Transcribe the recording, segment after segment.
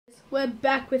We're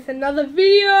back with another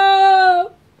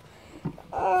video.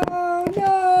 Oh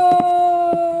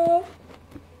no,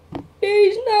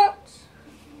 he's nuts.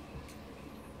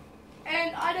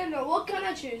 And I don't know what gun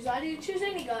I choose. I didn't choose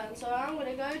any gun, so I'm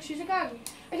gonna go choose a gun.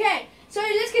 Okay, so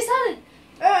let's get started.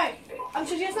 Alright, I'm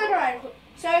choosing a sniper rifle.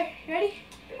 So, you ready?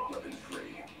 Weapon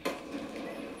free.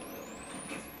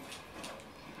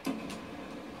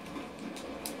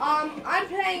 I'm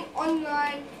playing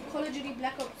online Call of Duty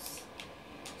Black Ops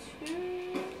 2,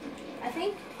 I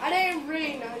think. I don't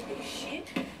really know this shit,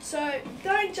 so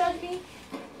don't judge me.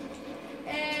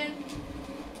 And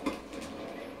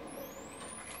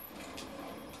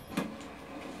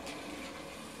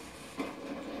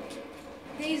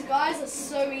these guys are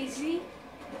so easy.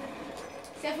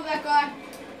 Except for that guy.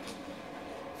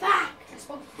 Fuck! I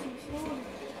spoke to him.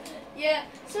 Yeah,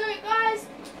 so guys,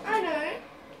 I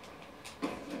know.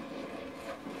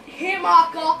 Hit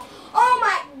marker. Oh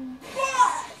my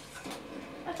god!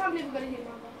 I can't believe we got a hit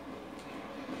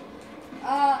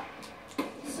marker.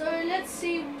 So let's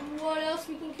see what else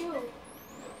we can kill.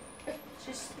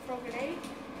 Just throw a grenade.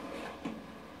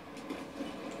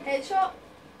 Headshot.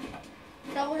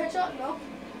 Double headshot? No.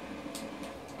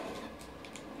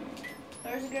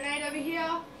 There's a grenade over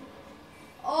here.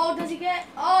 Oh, does he get?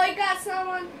 Oh, he got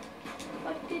someone.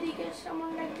 What did he get?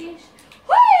 Someone like this?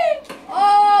 Whee!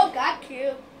 Oh, got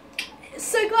killed.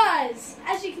 So guys,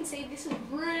 as you can see, this is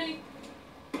really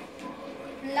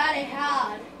bloody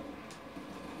hard.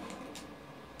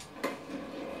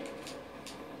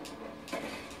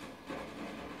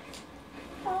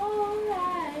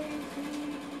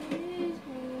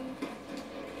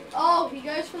 Oh, he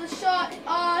goes for the shot.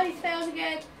 Oh, he fails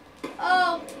again.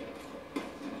 Oh.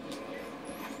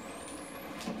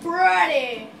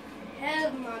 Brody.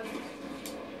 Hell, man.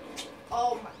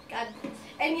 Oh my god.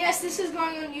 And yes, this is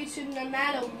going on YouTube no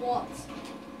matter what.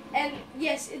 And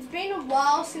yes, it's been a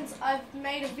while since I've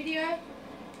made a video,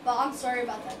 but I'm sorry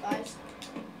about that, guys.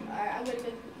 Alright, I'm gonna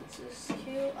go to this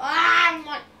kill. Ah,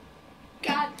 my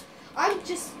god. I'm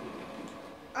just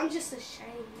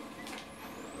ashamed.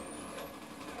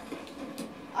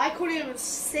 I couldn't even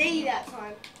see that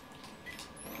time.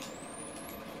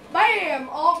 Bam!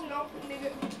 Oh no,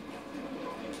 nigga.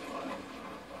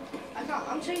 I can't.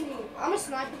 I'm changing. I'm a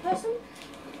sniper person.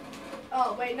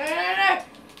 Oh wait, no.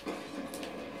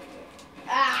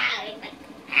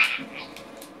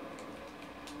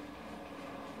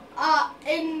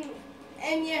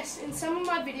 And yes, in some of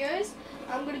my videos,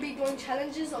 I'm gonna be doing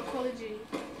challenges of Call of Duty,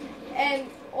 and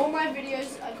all my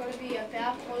videos are gonna be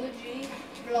about Call of Duty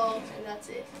vlogs, and that's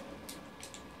it.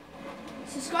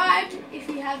 Subscribe if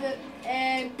you haven't,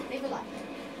 and leave a like.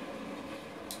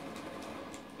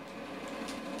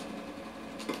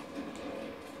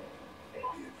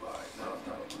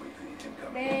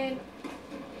 Man,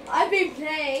 I've been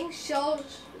playing Shell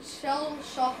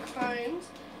Shock Homes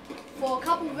for a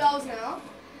couple of hours now,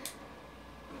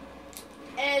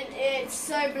 and it's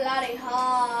so bloody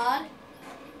hard.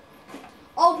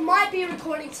 I might be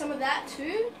recording some of that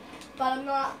too, but I'm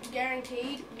not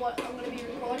guaranteed what I'm going to be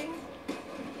recording.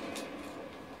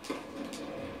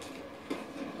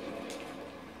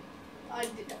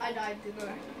 I died, didn't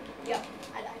I? Yep,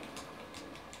 I died.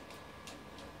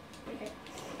 Okay.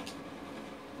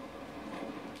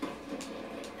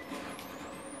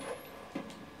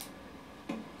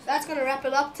 So that's going to wrap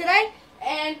it up today,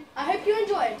 and I hope you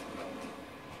enjoyed.